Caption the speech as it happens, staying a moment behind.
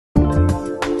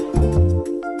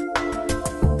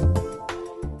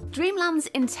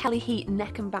Dreamland's IntelliHeat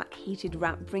neck and back heated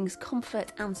wrap brings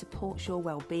comfort and supports your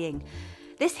well-being.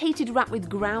 This heated wrap with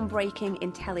groundbreaking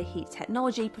IntelliHeat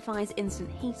technology provides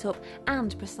instant heat up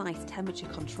and precise temperature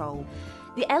control.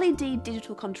 The LED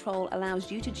digital control allows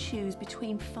you to choose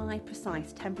between 5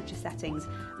 precise temperature settings,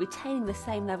 retaining the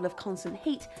same level of constant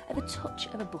heat at the touch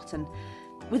of a button.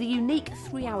 With a unique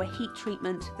 3-hour heat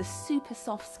treatment, the super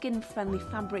soft skin-friendly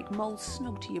fabric molds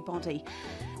snug to your body.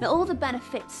 Now, all the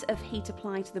benefits of heat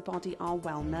applied to the body are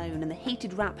well known, and the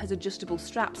heated wrap has adjustable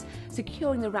straps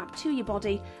securing the wrap to your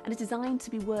body and is designed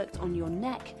to be worked on your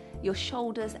neck, your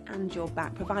shoulders and your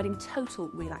back, providing total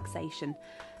relaxation.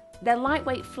 Their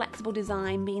lightweight, flexible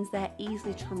design means they're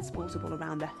easily transportable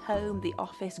around the home, the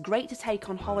office, great to take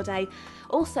on holiday.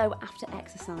 Also, after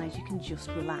exercise, you can just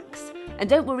relax. And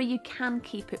don't worry, you can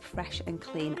keep it fresh and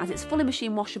clean as it's fully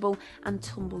machine washable and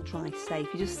tumble dry safe.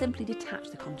 You just simply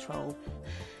detach the control.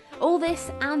 All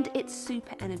this and it's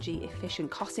super energy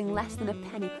efficient, costing less than a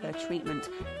penny per treatment.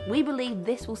 We believe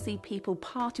this will see people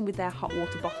parting with their hot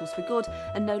water bottles for good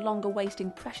and no longer wasting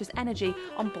precious energy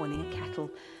on boiling a kettle.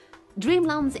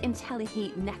 Dreamland's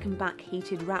IntelliHeat neck and back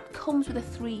heated wrap comes with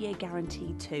a 3-year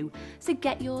guarantee too, so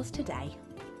get yours today.